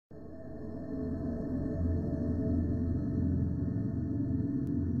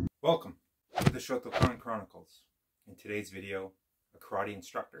Welcome to the Shotokan Chronicles. In today's video, a karate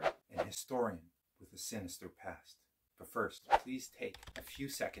instructor and historian with a sinister past. But first, please take a few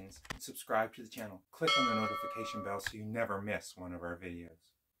seconds and subscribe to the channel. Click on the notification bell so you never miss one of our videos.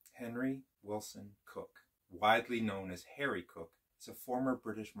 Henry Wilson Cook, widely known as Harry Cook, is a former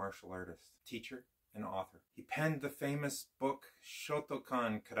British martial artist, teacher, and author. He penned the famous book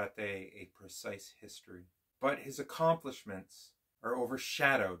Shotokan Karate, A Precise History. But his accomplishments are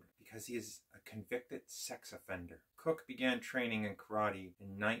overshadowed because he is a convicted sex offender. Cook began training in karate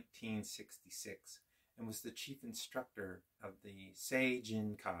in 1966 and was the chief instructor of the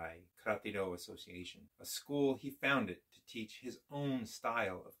Senshin Karate Daigaku Association, a school he founded to teach his own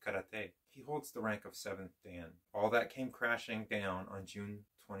style of karate. He holds the rank of 7th Dan. All that came crashing down on June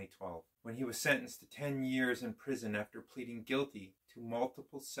 2012, when he was sentenced to 10 years in prison after pleading guilty to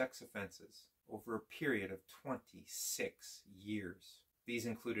multiple sex offenses over a period of 26 years. These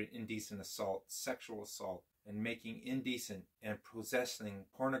included indecent assault, sexual assault, and making indecent and possessing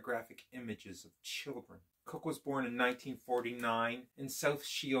pornographic images of children. Cook was born in 1949 in South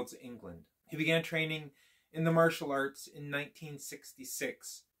Shields, England. He began training in the martial arts in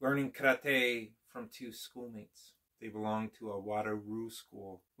 1966, learning karate from two schoolmates. They belonged to a Wada-Ryu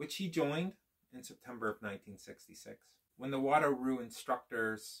school, which he joined in September of 1966. When the Wada-Ryu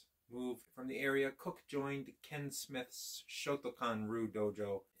instructors moved from the area, Cook joined Ken Smith's Shotokan Ryu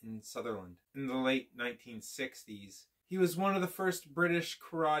dojo in Sutherland. In the late 1960s, he was one of the first British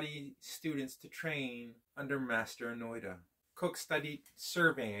karate students to train under Master Noida. Cook studied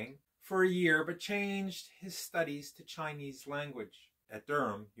surveying for a year, but changed his studies to Chinese language at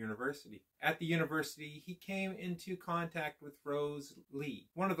Durham University. At the university, he came into contact with Rose Lee,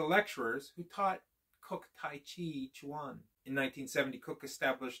 one of the lecturers who taught Cook Tai Chi Chuan. In 1970, Cook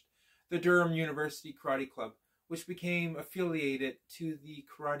established the Durham University Karate Club, which became affiliated to the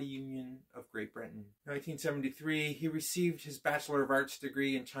Karate Union of Great Britain. In 1973, he received his Bachelor of Arts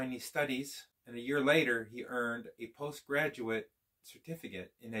degree in Chinese Studies, and a year later, he earned a postgraduate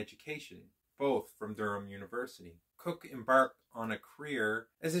certificate in education, both from Durham University. Cook embarked on a career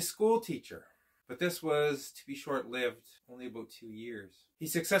as a school teacher, but this was to be short-lived, only about 2 years. He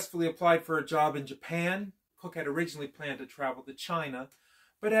successfully applied for a job in Japan. Cook had originally planned to travel to China,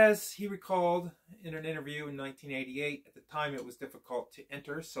 but as he recalled in an interview in 1988, at the time it was difficult to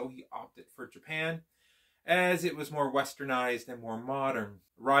enter, so he opted for Japan, as it was more westernized and more modern.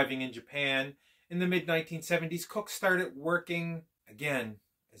 Arriving in Japan in the mid-1970s, Cook started working again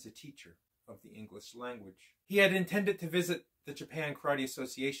as a teacher of the English language. He had intended to visit the Japan Karate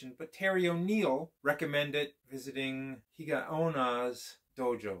Association, but Terry O'Neill recommended visiting Higaona's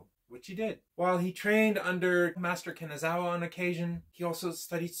dojo, which he did. While he trained under Master Kanazawa on occasion, he also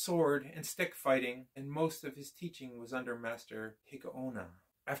studied sword and stick fighting, and most of his teaching was under Master Higaona.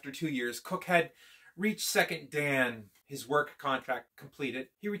 After 2 years, Cook had reached 2nd Dan, his work contract completed.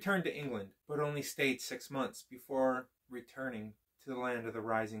 He returned to England, but only stayed 6 months before returning to the land of the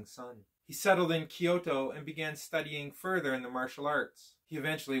rising sun. He settled in Kyoto and began studying further in the martial arts. He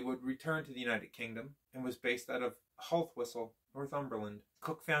eventually would return to the United Kingdom and was based out of Halthwhistle, Northumberland.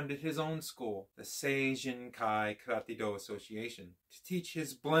 Cook founded his own school, the Senshin Karate Daigaku Association, to teach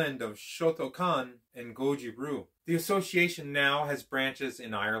his blend of Shotokan and Goju-Ryu. The association now has branches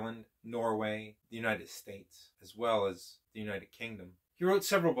in Ireland, Norway, the United States, as well as the United Kingdom. He wrote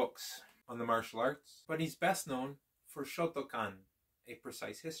several books on the martial arts, but he's best known for Shotokan, A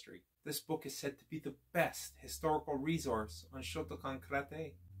Precise History. This book is said to be the best historical resource on Shotokan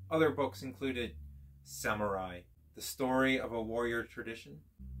Karate. Other books included Samurai, The Story of a Warrior Tradition,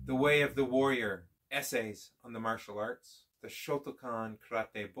 The Way of the Warrior, Essays on the Martial Arts, the Shotokan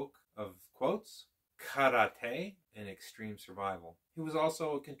Karate Book of Quotes, Karate, and Extreme Survival. He was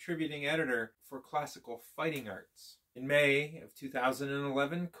also a contributing editor for Classical Fighting Arts. In May of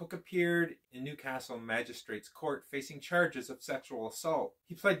 2011, Cook appeared in Newcastle Magistrates Court facing charges of sexual assault.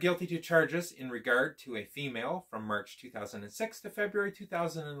 He pled guilty to charges in regard to a female from March 2006 to February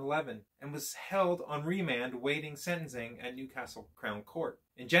 2011 and was held on remand awaiting sentencing at Newcastle Crown Court.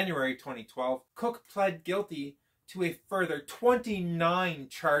 In January 2012, Cook pled guilty to a further 29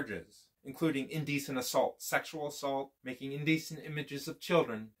 charges, including indecent assault, sexual assault, making indecent images of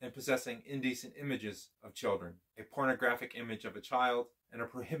children, and possessing indecent images of children, a pornographic image of a child, and a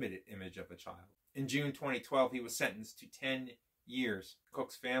prohibited image of a child. In June 2012, he was sentenced to 10 years.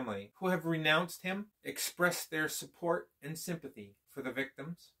 Cook's family, who have renounced him, expressed their support and sympathy for the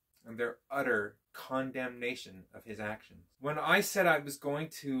victims and their utter condemnation of his actions. When I said I was going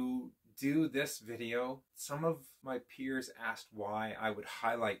to do this video, some of my peers asked why I would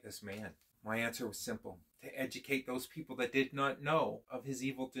highlight this man. My answer was simple: to educate those people that did not know of his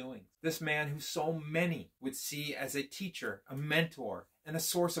evil doings. This man who so many would see as a teacher, a mentor, and a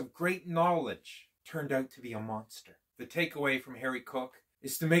source of great knowledge turned out to be a monster. The takeaway from Harry Cook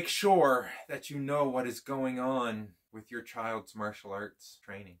is to make sure that you know what is going on with your child's martial arts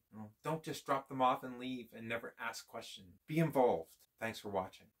training. Don't just drop them off and leave and never ask questions. Be involved. Thanks for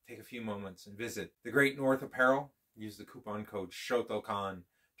watching. Take a few moments and visit The Great North Apparel. Use the coupon code Shotokan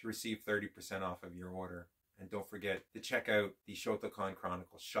to receive 30% off of your order. And don't forget to check out the Shotokan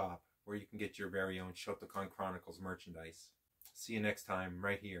Chronicles shop, where you can get your very own Shotokan Chronicles merchandise. See you next time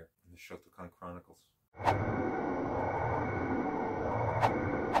right here on the Shotokan Chronicles.